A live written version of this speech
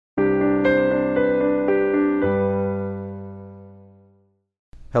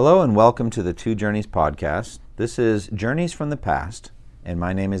Hello and welcome to the Two Journeys podcast. This is Journeys from the Past, and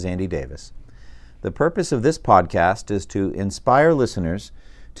my name is Andy Davis. The purpose of this podcast is to inspire listeners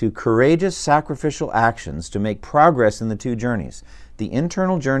to courageous sacrificial actions to make progress in the two journeys, the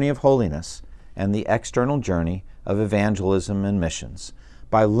internal journey of holiness and the external journey of evangelism and missions,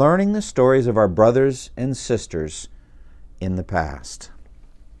 by learning the stories of our brothers and sisters in the past.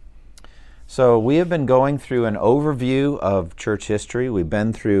 So we have been going through an overview of church history. We've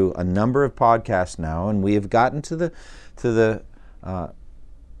been through a number of podcasts now, and we have gotten to the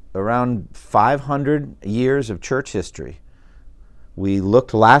around 500 years of church history. We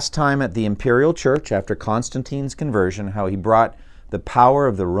looked last time at the imperial church after Constantine's conversion, how he brought the power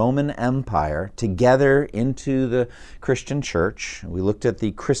of the Roman Empire together into the Christian church. We looked at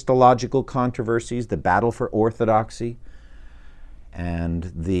the Christological controversies, the battle for orthodoxy,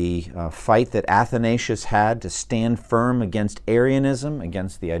 and the fight that Athanasius had to stand firm against Arianism,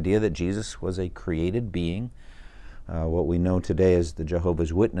 against the idea that Jesus was a created being, what we know today as the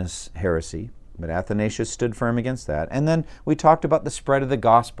Jehovah's Witness heresy. But Athanasius stood firm against that. And then we talked about the spread of the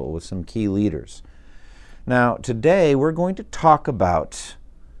gospel with some key leaders. Now, today we're going to talk about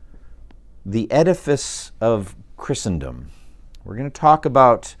the edifice of Christendom. We're going to talk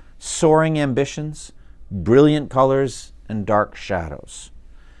about soaring ambitions, brilliant colors, and dark shadows.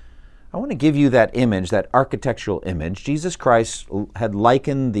 I want to give you that image, that architectural image. Jesus Christ had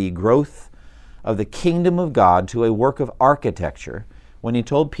likened the growth of the kingdom of God to a work of architecture when he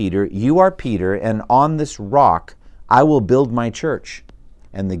told Peter, "You are Peter, and on this rock I will build my church,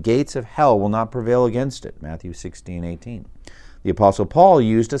 and the gates of hell will not prevail against it." Matthew 16:18. The Apostle Paul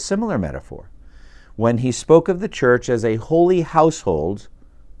used a similar metaphor when he spoke of the church as a holy household,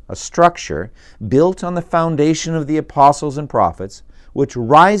 a structure built on the foundation of the apostles and prophets, which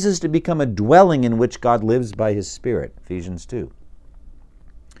rises to become a dwelling in which God lives by his Spirit. Ephesians 2.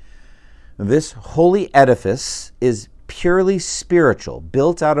 This holy edifice is purely spiritual,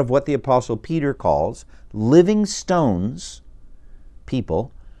 built out of what the Apostle Peter calls living stones,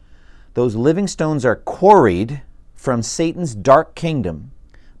 people. Those living stones are quarried from Satan's dark kingdom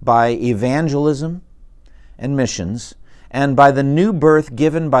by evangelism and missions, and by the new birth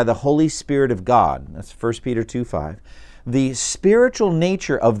given by the Holy Spirit of God. That's 1 Peter 2:5. The spiritual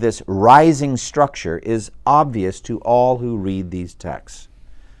nature of this rising structure is obvious to all who read these texts.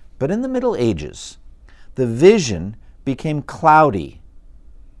 But in the Middle Ages, the vision became cloudy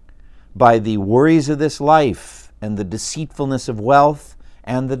by the worries of this life and the deceitfulness of wealth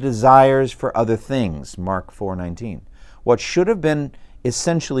and the desires for other things. Mark 4:19. What should have been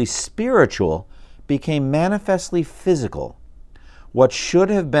essentially spiritual became manifestly physical. What should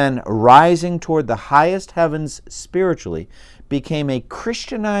have been rising toward the highest heavens spiritually became a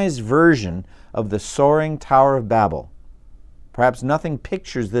Christianized version of the soaring Tower of Babel. Perhaps nothing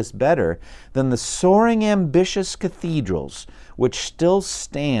pictures this better than the soaring ambitious cathedrals which still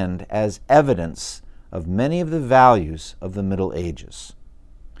stand as evidence of many of the values of the Middle Ages.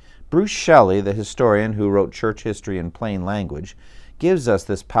 Bruce Shelley, the historian who wrote church history in plain language, gives us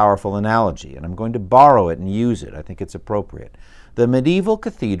this powerful analogy, and I'm going to borrow it and use it. I think it's appropriate. The medieval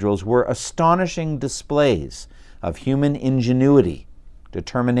cathedrals were astonishing displays of human ingenuity,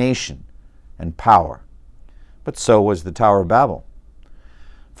 determination, and power. But so was the Tower of Babel.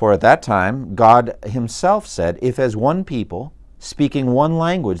 For at that time, God himself said, "If as one people, speaking one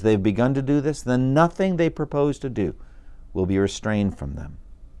language, they've begun to do this, then nothing they propose to do will be restrained from them."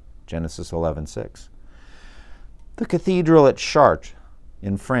 Genesis 11:6. The cathedral at Chartres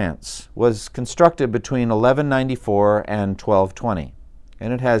in France was constructed between 1194 and 1220,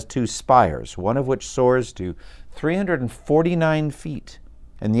 and it has two spires, one of which soars to 349 feet,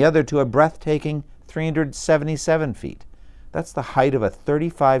 and the other to a breathtaking 377 feet. That's the height of a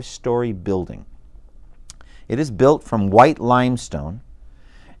 35-story building. It is built from white limestone,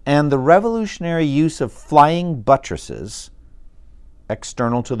 and the revolutionary use of flying buttresses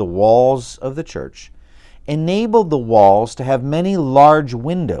external to the walls of the church enabled the walls to have many large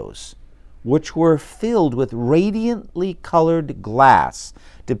windows, which were filled with radiantly colored glass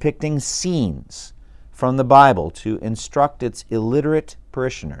depicting scenes from the Bible to instruct its illiterate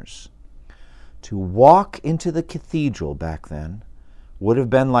parishioners. To walk into the cathedral back then would have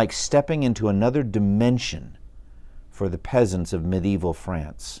been like stepping into another dimension for the peasants of medieval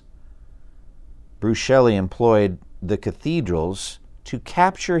France. Bruce Shelley employed the cathedrals to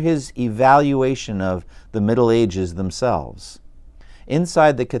capture his evaluation of the Middle Ages themselves.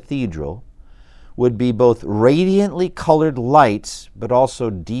 Inside the cathedral would be both radiantly colored lights, but also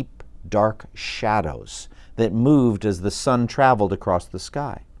deep, dark shadows that moved as the sun traveled across the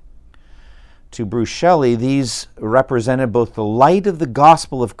sky. To Bruce Shelley, these represented both the light of the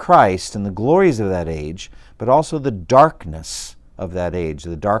gospel of Christ and the glories of that age, but also the darkness of that age,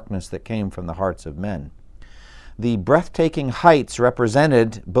 the darkness that came from the hearts of men. The breathtaking heights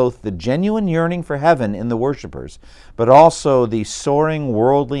represented both the genuine yearning for heaven in the worshipers, but also the soaring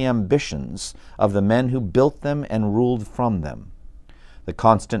worldly ambitions of the men who built them and ruled from them. The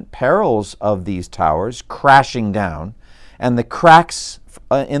constant perils of these towers crashing down, and the cracks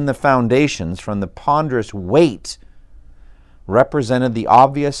in the foundations from the ponderous weight represented the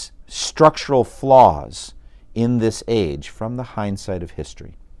obvious structural flaws in this age from the hindsight of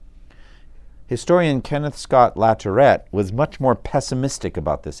history. Historian Kenneth Scott Latourette was much more pessimistic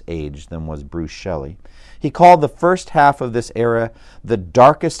about this age than was Bruce Shelley. He called the first half of this era the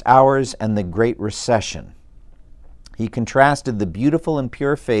darkest hours and the Great Recession. He contrasted the beautiful and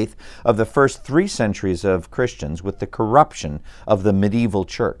pure faith of the first 3 centuries of Christians with the corruption of the medieval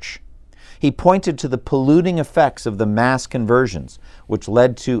church. He pointed to the polluting effects of the mass conversions, which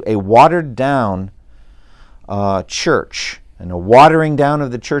led to a watered-down church and a watering down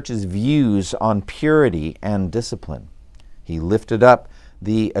of the church's views on purity and discipline. He lifted up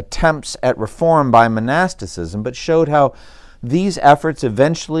the attempts at reform by monasticism, but showed how these efforts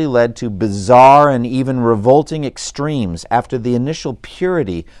eventually led to bizarre and even revolting extremes after the initial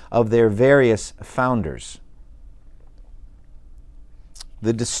purity of their various founders.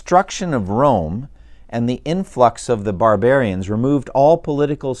 The destruction of Rome and the influx of the barbarians removed all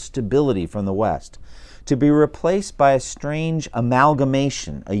political stability from the West, to be replaced by a strange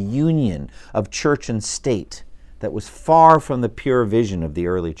amalgamation, a union of church and state that was far from the pure vision of the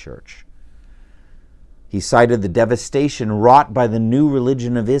early church. He cited the devastation wrought by the new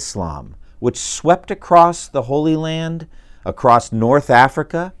religion of Islam, which swept across the Holy Land, across North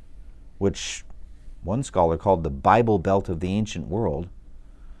Africa, which one scholar called the Bible Belt of the ancient world,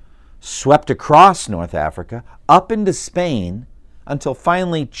 swept across North Africa, up into Spain, until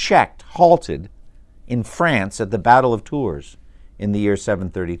finally checked, halted, in France at the Battle of Tours in the year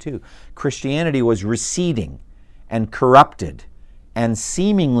 732. Christianity was receding and corrupted and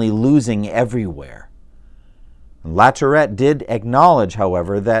seemingly losing everywhere. Latourette did acknowledge,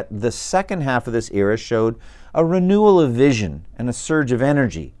 however, that the second half of this era showed a renewal of vision and a surge of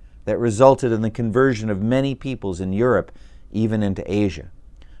energy that resulted in the conversion of many peoples in Europe, even into Asia.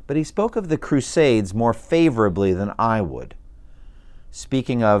 But he spoke of the Crusades more favorably than I would,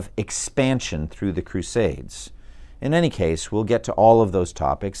 speaking of expansion through the Crusades. In any case, we'll get to all of those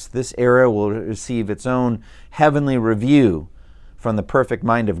topics. This era will receive its own heavenly review from the perfect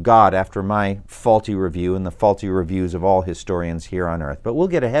mind of God after my faulty review and the faulty reviews of all historians here on earth. But we'll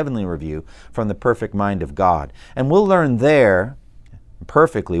get a heavenly review from the perfect mind of God. And we'll learn there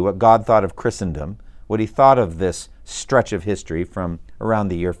perfectly what God thought of Christendom, what he thought of this stretch of history from around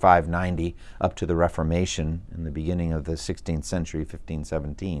the year 590 up to the Reformation in the beginning of the 16th century,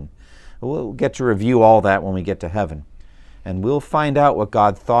 1517. We'll get to review all that when we get to heaven. And we'll find out what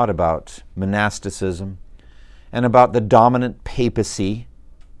God thought about monasticism and about the dominant papacy,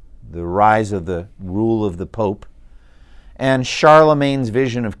 the rise of the rule of the Pope, and Charlemagne's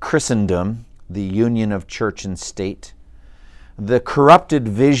vision of Christendom, the union of church and state, the corrupted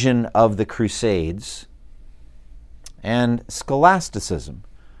vision of the Crusades, and scholasticism,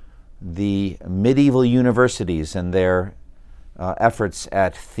 the medieval universities and their efforts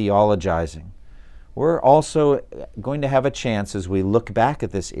at theologizing. We're also going to have a chance, as we look back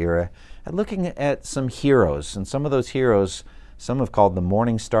at this era, at looking at some heroes. And some of those heroes, some have called the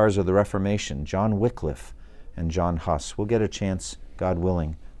morning stars of the Reformation, John Wycliffe and John Huss. We'll get a chance, God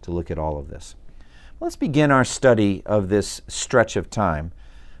willing, to look at all of this. Let's begin our study of this stretch of time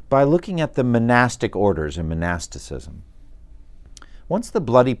by looking at the monastic orders and monasticism. Once the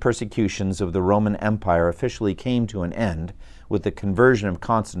bloody persecutions of the Roman Empire officially came to an end with the conversion of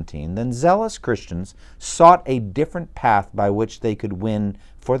Constantine, then zealous Christians sought a different path by which they could win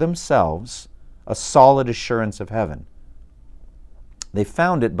for themselves a solid assurance of heaven. They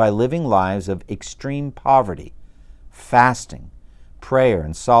found it by living lives of extreme poverty, fasting, prayer,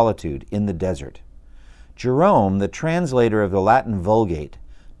 and solitude in the desert. Jerome, the translator of the Latin Vulgate,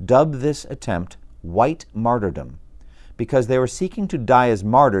 dubbed this attempt white martyrdom, because they were seeking to die as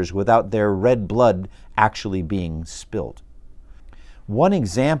martyrs without their red blood actually being spilled. One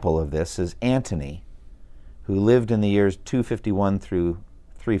example of this is Antony, who lived in the years 251 through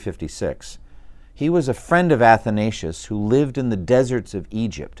 356. He was a friend of Athanasius who lived in the deserts of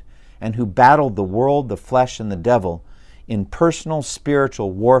Egypt and who battled the world, the flesh, and the devil in personal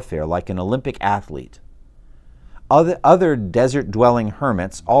spiritual warfare like an Olympic athlete. Other desert-dwelling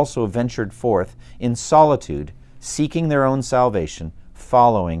hermits also ventured forth in solitude, seeking their own salvation,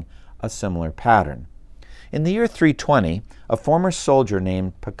 following a similar pattern. In the year 320, a former soldier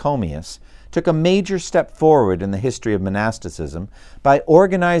named Pachomius took a major step forward in the history of monasticism by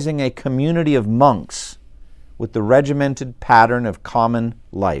organizing a community of monks with the regimented pattern of common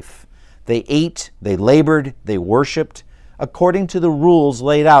life. They ate, they labored, they worshipped according to the rules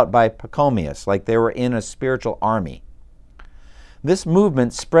laid out by Pachomius, like they were in a spiritual army. This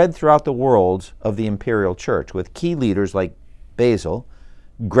movement spread throughout the world of the imperial church, with key leaders like Basil,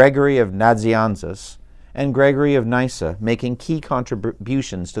 Gregory of Nazianzus, and Gregory of Nyssa making key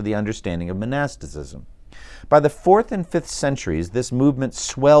contributions to the understanding of monasticism. By the 4th and 5th centuries, this movement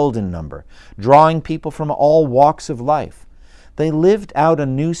swelled in number, drawing people from all walks of life. They lived out a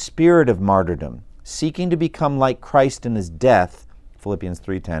new spirit of martyrdom, seeking to become like Christ in his death, Philippians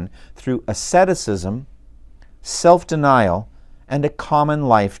 3:10, through asceticism, self-denial, and a common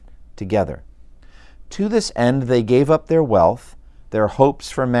life together. To this end, they gave up their wealth, their hopes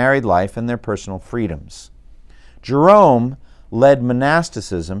for married life, and their personal freedoms. Jerome led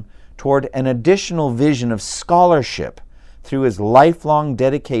monasticism toward an additional vision of scholarship through his lifelong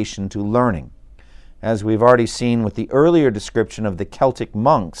dedication to learning. As we've already seen with the earlier description of the Celtic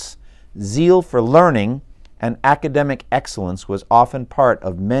monks, zeal for learning and academic excellence was often part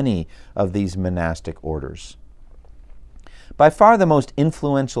of many of these monastic orders. By far the most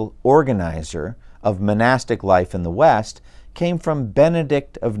influential organizer of monastic life in the West came from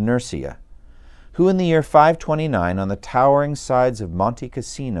Benedict of Nursia, who in the year 529 on the towering sides of Monte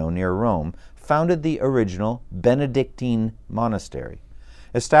Cassino near Rome founded the original Benedictine monastery,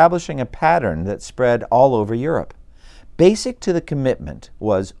 establishing a pattern that spread all over Europe. Basic to the commitment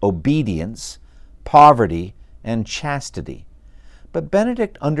was obedience, poverty, and chastity. But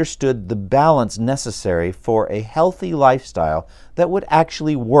Benedict understood the balance necessary for a healthy lifestyle that would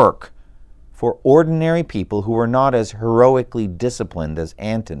actually work for ordinary people who were not as heroically disciplined as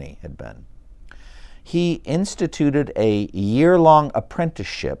Antony had been. He instituted a year-long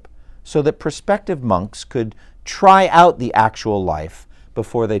apprenticeship so that prospective monks could try out the actual life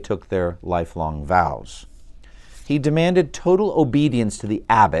before they took their lifelong vows. He demanded total obedience to the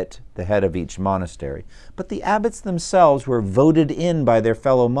abbot, the head of each monastery, but the abbots themselves were voted in by their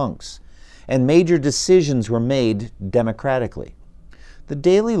fellow monks, and major decisions were made democratically. The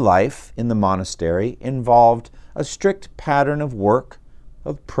daily life in the monastery involved a strict pattern of work,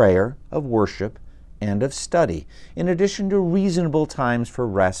 of prayer, of worship, and of study, in addition to reasonable times for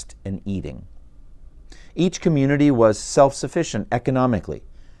rest and eating. Each community was self-sufficient economically.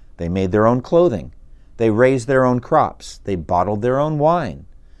 They made their own clothing. They raised their own crops. They bottled their own wine.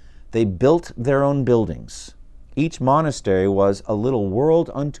 They built their own buildings. Each monastery was a little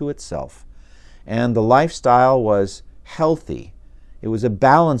world unto itself, and the lifestyle was healthy. It was a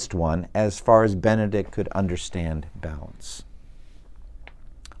balanced one as far as Benedict could understand balance.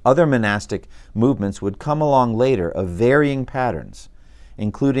 Other monastic movements would come along later of varying patterns,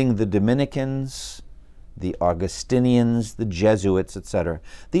 including the Dominicans, the Augustinians, the Jesuits, etc.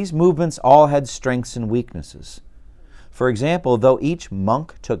 These movements all had strengths and weaknesses. For example, though each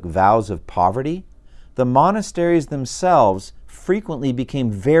monk took vows of poverty, the monasteries themselves frequently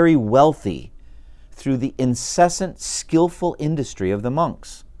became very wealthy through the incessant, skillful industry of the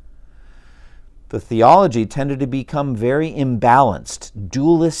monks. The theology tended to become very imbalanced,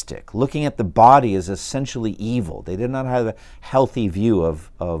 dualistic, looking at the body as essentially evil. They did not have a healthy view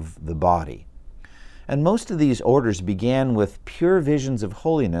of the body. And most of these orders began with pure visions of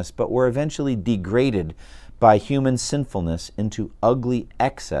holiness, but were eventually degraded by human sinfulness into ugly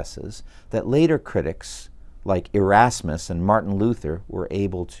excesses that later critics like Erasmus and Martin Luther were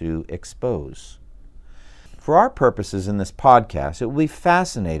able to expose. For our purposes in this podcast, it will be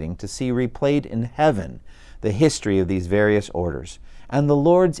fascinating to see replayed in heaven the history of these various orders and the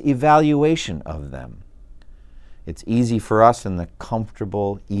Lord's evaluation of them. It's easy for us in the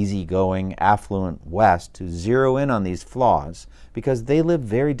comfortable, easygoing, affluent West to zero in on these flaws because they live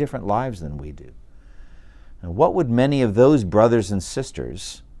very different lives than we do. And what would many of those brothers and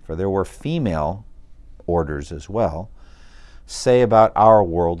sisters, for there were female orders as well, say about our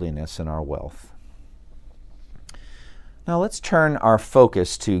worldliness and our wealth? Now let's turn our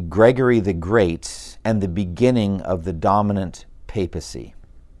focus to Gregory the Great and the beginning of the dominant papacy.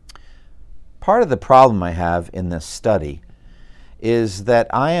 Part of the problem I have in this study is that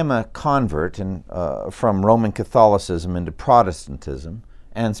I am a convert from Roman Catholicism into Protestantism,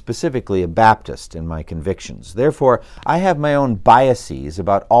 and specifically a Baptist in my convictions. Therefore, I have my own biases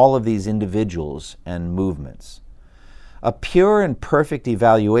about all of these individuals and movements. A pure and perfect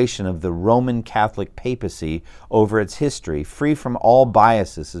evaluation of the Roman Catholic Papacy over its history, free from all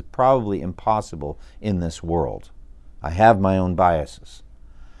biases, is probably impossible in this world. I have my own biases.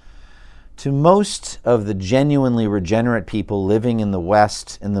 To most of the genuinely regenerate people living in the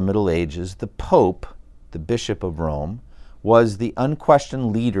West in the Middle Ages, the Pope, the Bishop of Rome, was the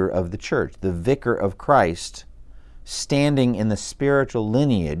unquestioned leader of the church, the vicar of Christ, standing in the spiritual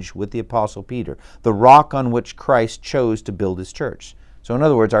lineage with the Apostle Peter, the rock on which Christ chose to build his church. So in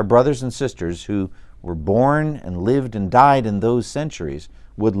other words, our brothers and sisters who were born and lived and died in those centuries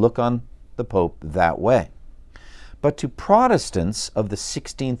would look on the Pope that way. But to Protestants of the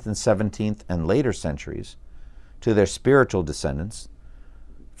 16th and 17th and later centuries, to their spiritual descendants,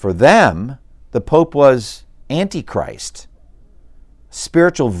 for them, the Pope was Antichrist,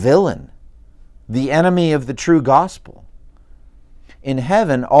 spiritual villain, the enemy of the true gospel. In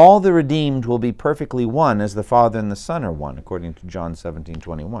heaven, all the redeemed will be perfectly one as the Father and the Son are one, according to John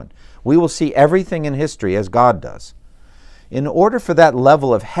 17:21. We will see everything in history as God does. In order for that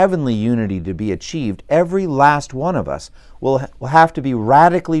level of heavenly unity to be achieved, every last one of us will have to be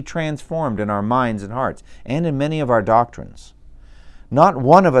radically transformed in our minds and hearts, and in many of our doctrines. Not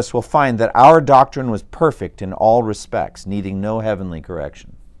one of us will find that our doctrine was perfect in all respects, needing no heavenly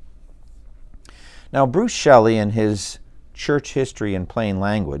correction. Now, Bruce Shelley, in his Church History in Plain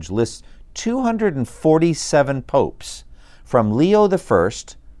Language, lists 247 popes, from Leo I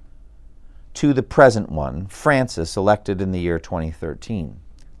to the present one, Francis, elected in the year 2013.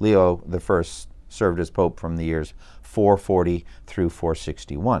 Leo I served as pope from the years 440 through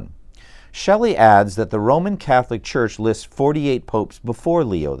 461. Shelley adds that the Roman Catholic Church lists 48 popes before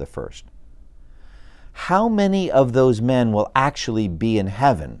Leo I. How many of those men will actually be in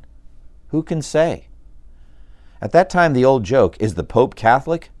heaven? Who can say? At that time, the old joke, "Is the Pope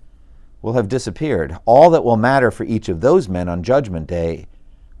Catholic?" will have disappeared. All that will matter for each of those men on Judgment Day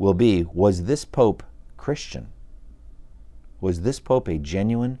will be, was this Pope Christian? Was this Pope a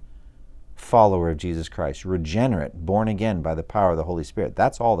genuine follower of Jesus Christ, regenerate, born again by the power of the Holy Spirit?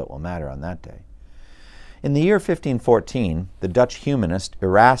 That's all that will matter on that day. In the year 1514, the Dutch humanist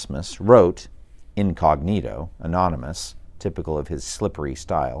Erasmus wrote, incognito, anonymous, typical of his slippery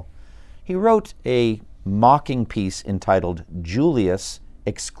style, he wrote a mocking piece entitled Julius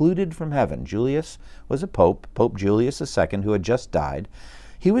Excluded from Heaven. Julius was a pope, Pope Julius II, who had just died.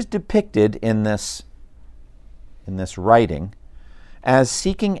 He was depicted in this writing as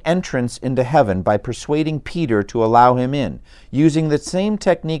seeking entrance into heaven by persuading Peter to allow him in, using the same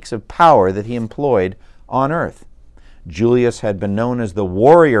techniques of power that he employed on earth. Julius had been known as the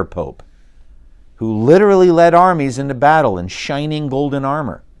warrior pope, who literally led armies into battle in shining golden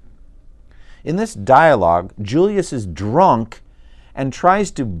armor. In this dialogue, Julius is drunk and tries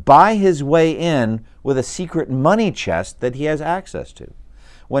to buy his way in with a secret money chest that he has access to.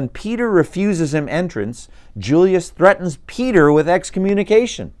 When Peter refuses him entrance, Julius threatens Peter with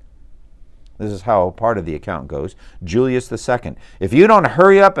excommunication. This is how part of the account goes. Julius II, "If you don't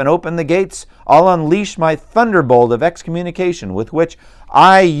hurry up and open the gates, I'll unleash my thunderbolt of excommunication with which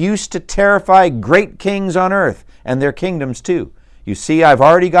I used to terrify great kings on earth and their kingdoms too. You see, I've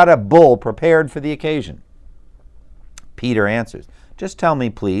already got a bull prepared for the occasion." Peter answers, "Just tell me,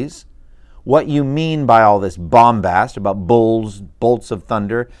 please, what you mean by all this bombast about bulls, bolts of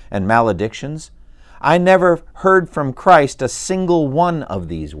thunder, and maledictions. I never heard from Christ a single one of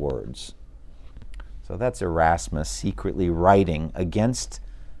these words." So that's Erasmus secretly writing against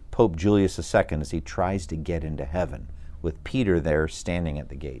Pope Julius II as he tries to get into heaven, with Peter there standing at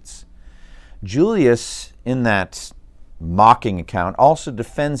the gates. Julius, in that mocking account, also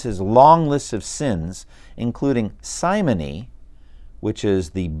defends his long list of sins, including simony, which is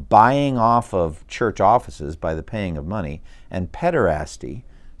the buying off of church offices by the paying of money, and pederasty,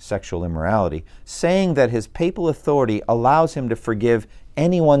 sexual immorality, saying that his papal authority allows him to forgive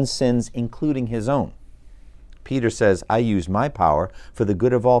anyone's sins, including his own. Peter says, "I use my power for the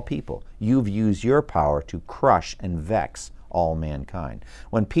good of all people. You've used your power to crush and vex all mankind."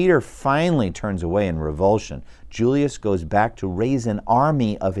 When Peter finally turns away in revulsion, Julius goes back to raise an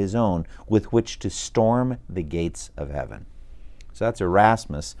army of his own with which to storm the gates of heaven. So that's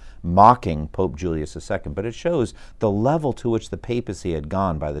Erasmus mocking Pope Julius II, but it shows the level to which the papacy had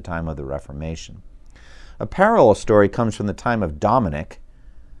gone by the time of the Reformation. A parallel story comes from the time of Dominic,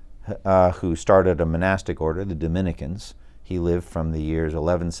 who started a monastic order, the Dominicans. He lived from the years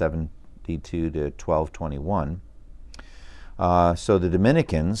 1172 to 1221. So the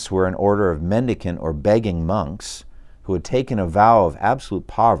Dominicans were an order of mendicant or begging monks who had taken a vow of absolute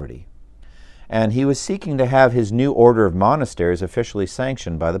poverty. And he was seeking to have his new order of monasteries officially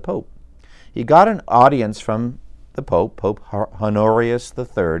sanctioned by the Pope. He got an audience from the Pope, Pope Honorius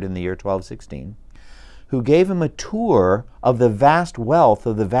III, in the year 1216, who gave him a tour of the vast wealth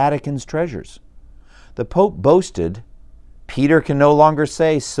of the Vatican's treasures. The Pope boasted Peter can no longer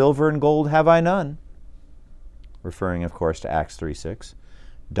say, "Silver and gold have I none," referring, of course, to Acts 3:6.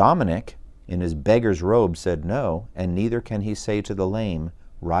 Dominic, in his beggar's robe, said no, and neither can he say to the lame,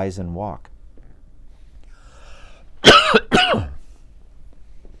 "Rise and walk."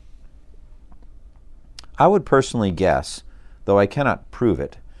 I would personally guess, though I cannot prove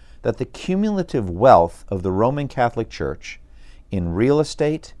it, that the cumulative wealth of the Roman Catholic Church in real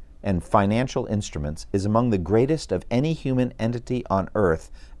estate and financial instruments is among the greatest of any human entity on earth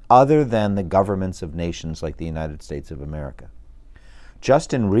other than the governments of nations like the United States of America.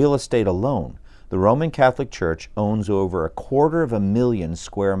 Just in real estate alone, the Roman Catholic Church owns over 250,000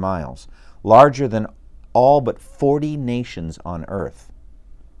 square miles, larger than all but 40 nations on earth.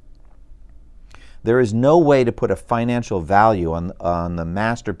 There is no way to put a financial value on the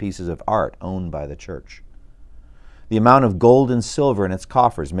masterpieces of art owned by the Church. The amount of gold and silver in its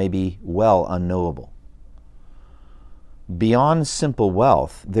coffers may be well unknowable. Beyond simple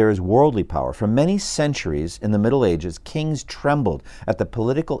wealth, there is worldly power. For many centuries in the Middle Ages, kings trembled at the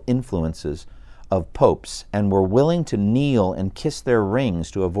political influences of popes and were willing to kneel and kiss their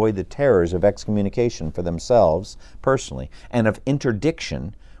rings to avoid the terrors of excommunication for themselves personally and of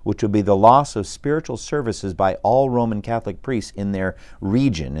interdiction, which would be the loss of spiritual services by all Roman Catholic priests in their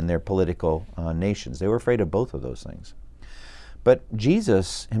region, in their political nations. They were afraid of both of those things. But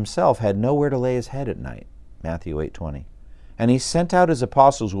Jesus himself had nowhere to lay his head at night, Matthew 8:20. And he sent out his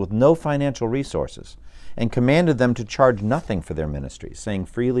apostles with no financial resources and commanded them to charge nothing for their ministries, saying,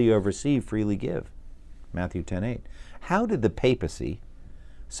 "Freely you have received, freely give," Matthew 10:8. How did the papacy,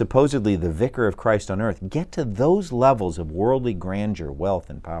 supposedly the vicar of Christ on earth, get to those levels of worldly grandeur, wealth,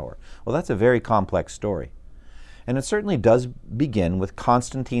 and power? Well, that's a very complex story. And it certainly does begin with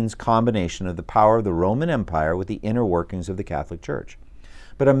Constantine's combination of the power of the Roman Empire with the inner workings of the Catholic Church.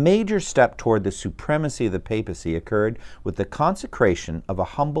 But a major step toward the supremacy of the papacy occurred with the consecration of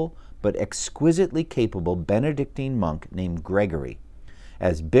a humble but exquisitely capable Benedictine monk named Gregory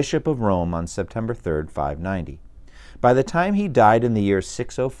as Bishop of Rome on September 3rd, 590. By the time he died in the year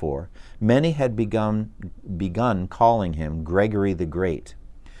 604, many had begun calling him Gregory the Great.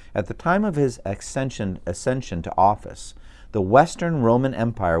 At the time of his ascension to office, the Western Roman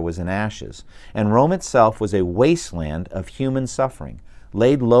Empire was in ashes, and Rome itself was a wasteland of human suffering,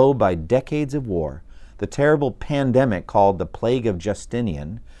 laid low by decades of war, the terrible pandemic called the Plague of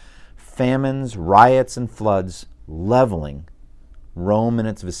Justinian, famines, riots, and floods leveling Rome and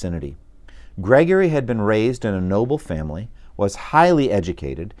its vicinity. Gregory had been raised in a noble family, was highly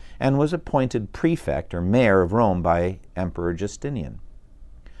educated, and was appointed prefect or mayor of Rome by Emperor Justinian.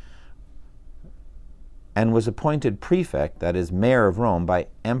 That is, mayor of Rome by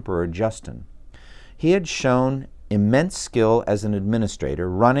Emperor Justin. He had shown immense skill as an administrator,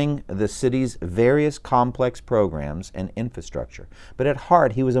 running the city's various complex programs and infrastructure. But at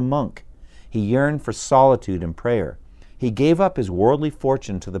heart, he was a monk. He yearned for solitude and prayer. He gave up his worldly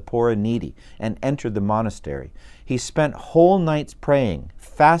fortune to the poor and needy and entered the monastery. He spent whole nights praying,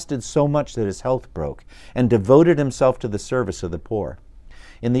 fasted so much that his health broke, and devoted himself to the service of the poor.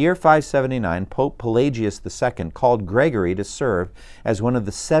 In the year 579, Pope Pelagius II called Gregory to serve as one of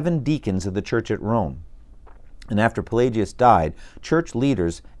the 7 deacons of the church at Rome. And after Pelagius died, church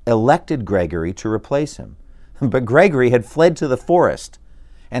leaders elected Gregory to replace him. But Gregory had fled to the forest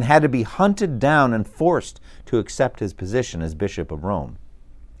and had to be hunted down and forced to accept his position as Bishop of Rome.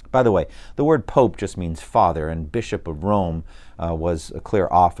 By the way, the word pope just means father, and Bishop of Rome was a clear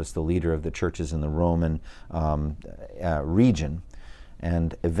office, the leader of the churches in the Roman region,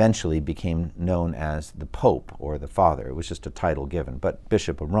 and eventually became known as the Pope or the Father. It was just a title given, but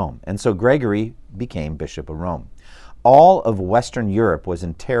Bishop of Rome. And so Gregory became Bishop of Rome. All of Western Europe was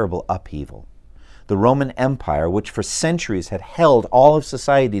in terrible upheaval. The Roman Empire, which for centuries had held all of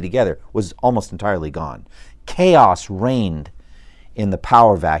society together, was almost entirely gone. Chaos reigned in the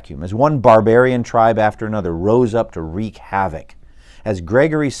power vacuum as one barbarian tribe after another rose up to wreak havoc. As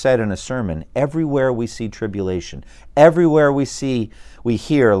Gregory said in a sermon, everywhere we see tribulation, everywhere we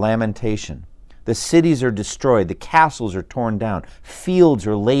hear lamentation. The cities are destroyed, the castles are torn down, fields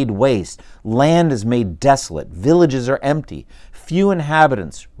are laid waste, land is made desolate, villages are empty, few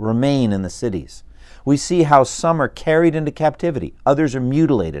inhabitants remain in the cities. We see how some are carried into captivity, others are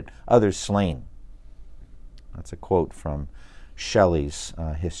mutilated, others slain. That's a quote from Shelley's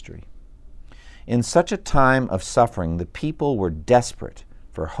History. In such a time of suffering, the people were desperate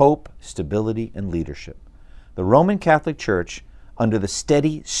for hope, stability, and leadership. The Roman Catholic Church, under the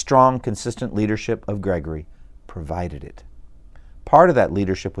steady, strong, consistent leadership of Gregory, provided it. part of that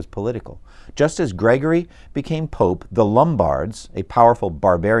leadership was political. Just as Gregory became pope, the Lombards, a powerful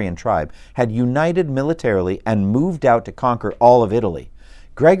barbarian tribe, had united militarily and moved out to conquer all of Italy.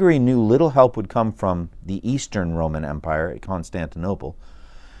 Gregory knew little help would come from the Eastern Roman Empire at Constantinople,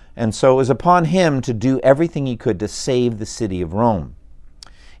 and so it was upon him to do everything he could to save the city of Rome.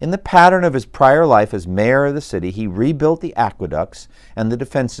 In the pattern of his prior life as mayor of the city, he rebuilt the aqueducts and the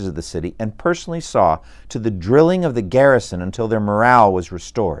defenses of the city and personally saw to the drilling of the garrison until their morale was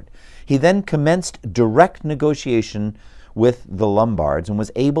restored. He then commenced direct negotiation with the Lombards and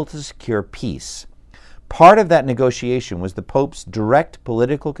was able to secure peace. Part of that negotiation was the Pope's direct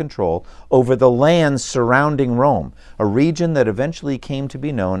political control over the lands surrounding Rome, a region that eventually came to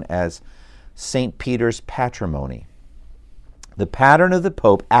be known as St. Peter's Patrimony. The pattern of the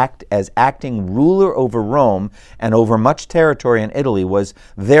Pope as acting ruler over Rome and over much territory in Italy was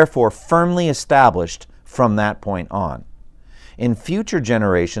therefore firmly established from that point on. In future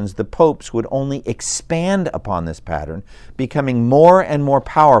generations, the popes would only expand upon this pattern, becoming more and more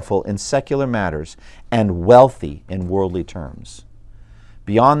powerful in secular matters and wealthy in worldly terms.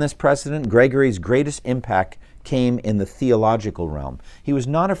 Beyond this precedent, Gregory's greatest impact came in the theological realm. He was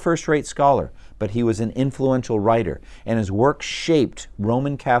not a first-rate scholar, but he was an influential writer, and his work shaped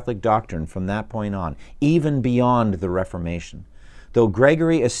Roman Catholic doctrine from that point on, even beyond the Reformation. Though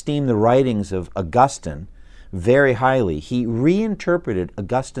Gregory esteemed the writings of Augustine very highly, he reinterpreted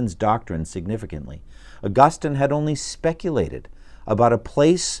Augustine's doctrine significantly. Augustine had only speculated about a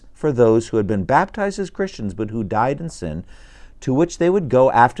place for those who had been baptized as Christians but who died in sin, to which they would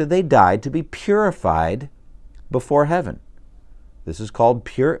go after they died to be purified before heaven. This is called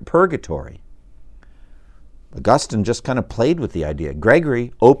purgatory. Augustine just kind of played with the idea.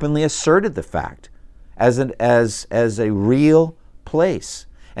 Gregory openly asserted the fact as a real place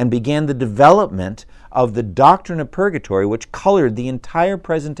and began the development of the doctrine of purgatory, which colored the entire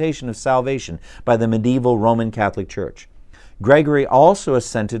presentation of salvation by the medieval Roman Catholic Church. Gregory also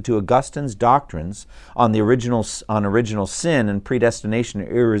assented to Augustine's doctrines on original sin and predestination or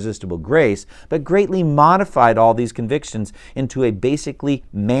irresistible grace, but greatly modified all these convictions into a basically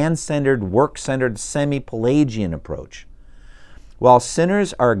man-centered, work-centered, semi-Pelagian approach. While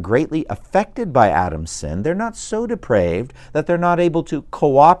sinners are greatly affected by Adam's sin, they're not so depraved that they're not able to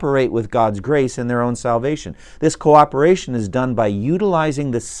cooperate with God's grace in their own salvation. This cooperation is done by utilizing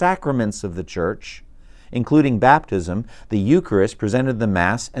the sacraments of the Church, including baptism, the Eucharist, presented the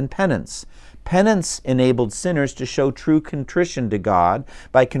Mass, and penance. Penance enabled sinners to show true contrition to God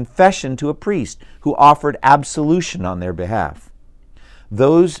by confession to a priest who offered absolution on their behalf.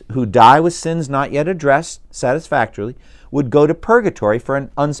 Those who die with sins not yet addressed satisfactorily would go to purgatory for an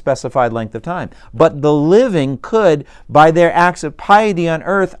unspecified length of time. But the living could, by their acts of piety on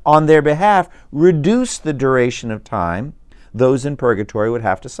earth on their behalf, reduce the duration of time those in purgatory would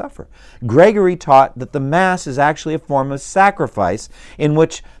have to suffer. Gregory taught that the Mass is actually a form of sacrifice in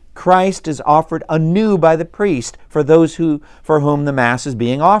which Christ is offered anew by the priest for those for whom the Mass is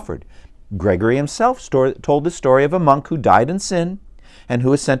being offered. Gregory himself told the story of a monk who died in sin and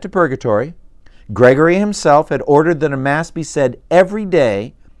who was sent to purgatory. Gregory himself had ordered that a Mass be said every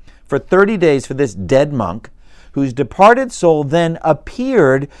day for 30 days for this dead monk, whose departed soul then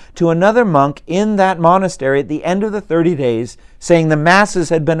appeared to another monk in that monastery at the end of the 30 days, saying the Masses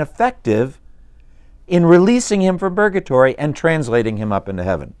had been effective in releasing him from purgatory and translating him up into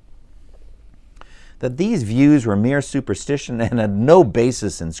heaven. That these views were mere superstition and had no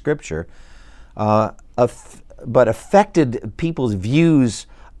basis in Scripture, but affected people's views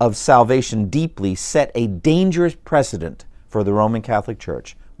of salvation deeply, set a dangerous precedent for the Roman Catholic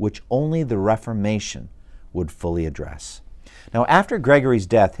Church, which only the Reformation would fully address. Now, after Gregory's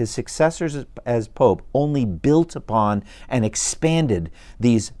death, his successors as Pope only built upon and expanded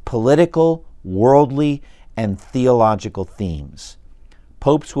these political, worldly, and theological themes.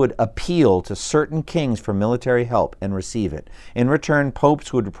 Popes would appeal to certain kings for military help and receive it. In return,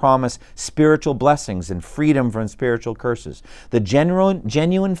 popes would promise spiritual blessings and freedom from spiritual curses. The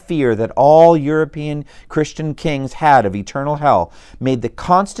genuine fear that all European Christian kings had of eternal hell made the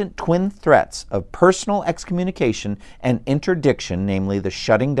constant twin threats of personal excommunication and interdiction, namely the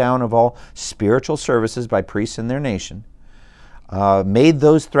shutting down of all spiritual services by priests in their nation, made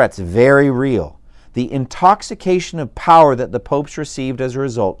those threats very real. The intoxication of power that the popes received as a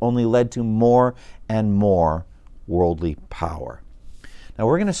result only led to more and more worldly power. Now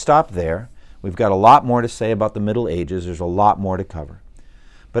we're going to stop there. We've got a lot more to say about the Middle Ages. There's a lot more to cover.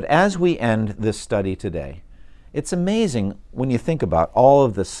 But as we end this study today, it's amazing when you think about all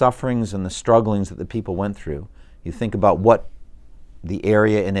of the sufferings and the strugglings that the people went through. You think about what the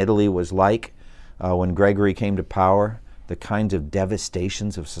area in Italy was like when Gregory came to power, the kinds of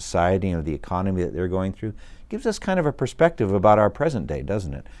devastations of society and of the economy that they're going through, gives us kind of a perspective about our present day,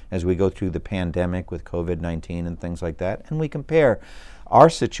 doesn't it? As we go through the pandemic with COVID-19 and things like that, and we compare our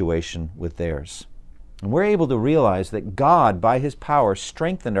situation with theirs. And we're able to realize that God, by His power,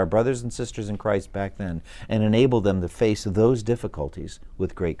 strengthened our brothers and sisters in Christ back then and enabled them to face those difficulties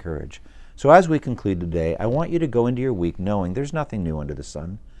with great courage. So as we conclude today, I want you to go into your week knowing there's nothing new under the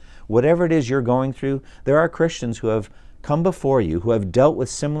sun. Whatever it is you're going through, there are Christians who have come before you, who have dealt with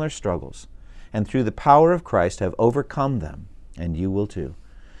similar struggles, and through the power of Christ have overcome them, and you will too.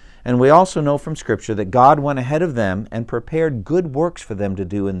 And we also know from Scripture that God went ahead of them and prepared good works for them to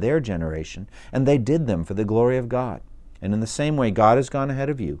do in their generation, and they did them for the glory of God. And in the same way, God has gone ahead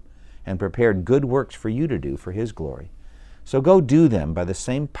of you and prepared good works for you to do for His glory. So go do them by the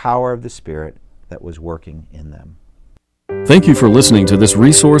same power of the Spirit that was working in them. Thank you for listening to this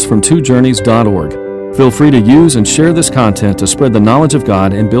resource from twojourneys.org. Feel free to use and share this content to spread the knowledge of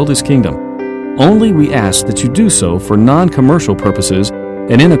God and build His kingdom. Only we ask that you do so for non-commercial purposes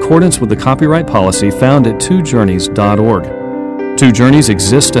and in accordance with the copyright policy found at twojourneys.org. Two Journeys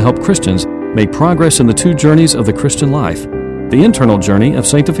exists to help Christians make progress in the two journeys of the Christian life, the internal journey of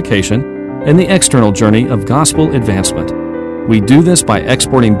sanctification and the external journey of gospel advancement. We do this by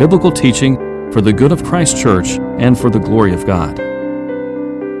exporting biblical teaching for the good of Christ's church and for the glory of God.